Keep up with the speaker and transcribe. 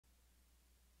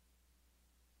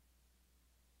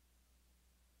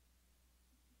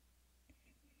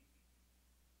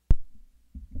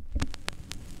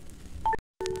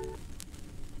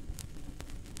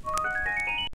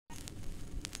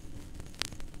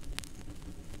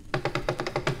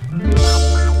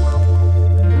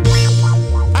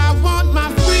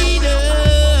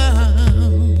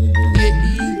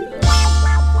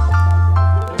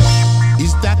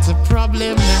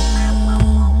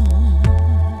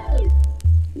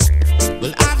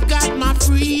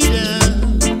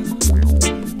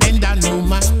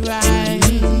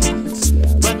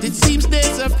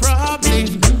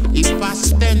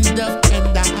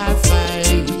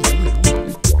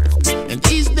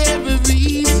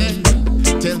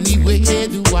where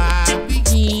do I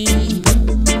begin?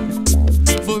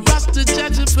 For us to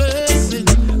judge a person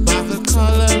by the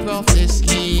color of their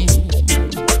skin.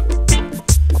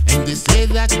 And they say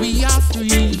that we are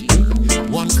free,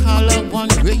 one color, one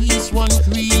race, one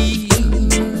creed.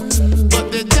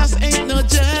 But there just ain't no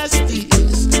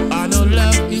justice or no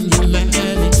love in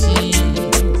humanity.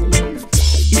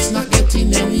 It's not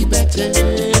getting any better.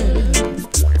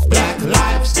 Black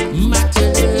lives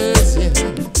matters, yeah.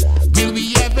 Will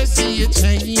we ever see a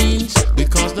change?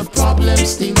 Because the problem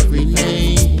still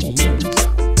remains.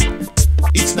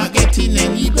 It's not getting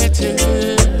any better.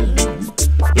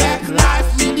 Black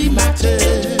life really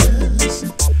matters.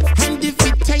 And if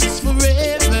it takes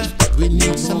forever, we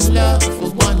need some love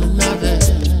for one another.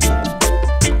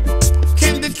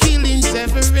 Can the killings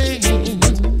ever end?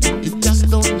 It just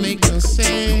don't make no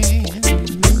sense.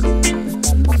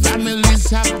 Families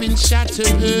have been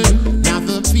shattered. Now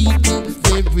the people,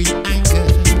 they're in anger.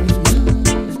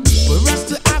 For us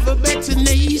to have a better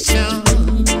nation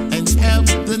and help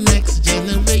the next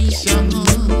generation,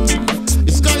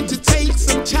 it's going to take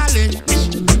some challenge,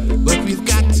 but we've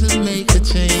got to make a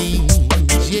change,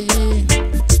 yeah.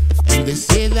 And they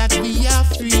say that we are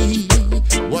free,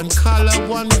 one color,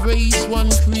 one race,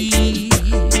 one creed.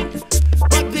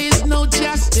 But there's no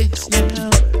justice now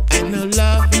and no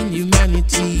love in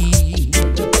humanity.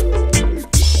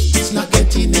 It's not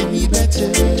getting any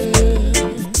better.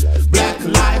 Black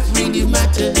life really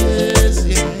matters,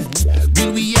 yeah.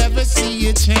 Will we ever see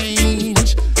a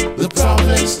change? The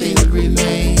problem still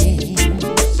remains.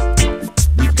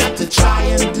 We've got to try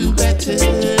and do better,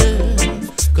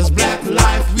 'cause black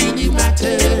life really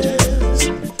matters.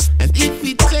 And if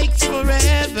it takes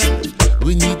forever,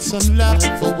 we need some love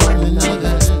for one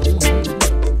another.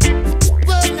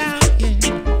 Well now, yeah,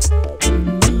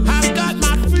 I've got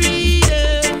my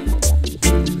freedom.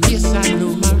 Yes, I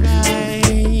know my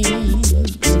rights.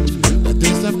 But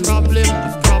there's a problem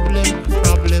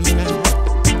now.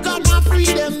 Got my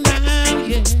freedom now,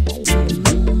 yeah.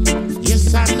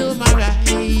 Yes, I know my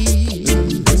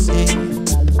rights, yeah.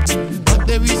 But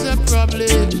there is a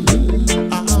problem,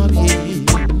 yeah.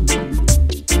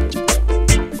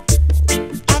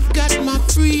 I've got my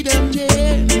freedom,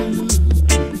 yeah,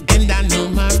 and I know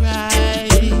my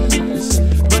rights.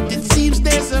 But it seems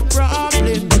there's a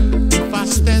problem if I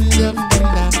stand up and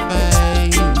I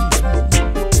fight.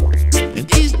 And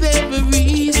is there a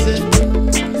reason?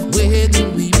 Where do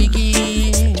we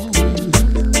begin?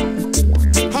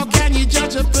 How can you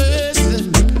judge a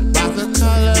person by the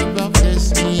color of their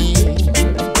skin?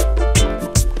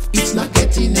 It's not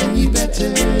getting any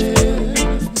better.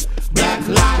 Black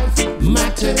life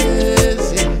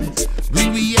matters, yeah.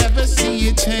 Will we ever see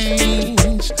a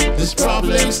change? This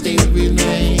problem still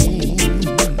remains.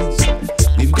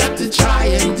 We've got to try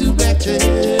and do better.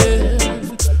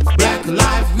 Black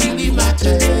life really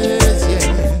matters,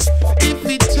 yeah. If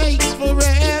it takes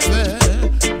forever,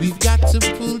 we've got to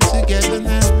pull together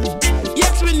now.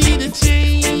 Yes, we need a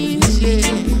change, yeah.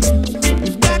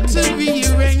 We've got to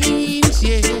rearrange,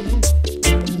 yeah.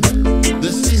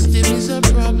 The system is a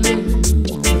problem.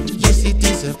 Yes, it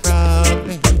is a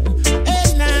problem.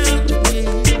 And now,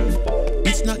 yeah,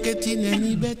 it's not getting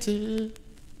any better.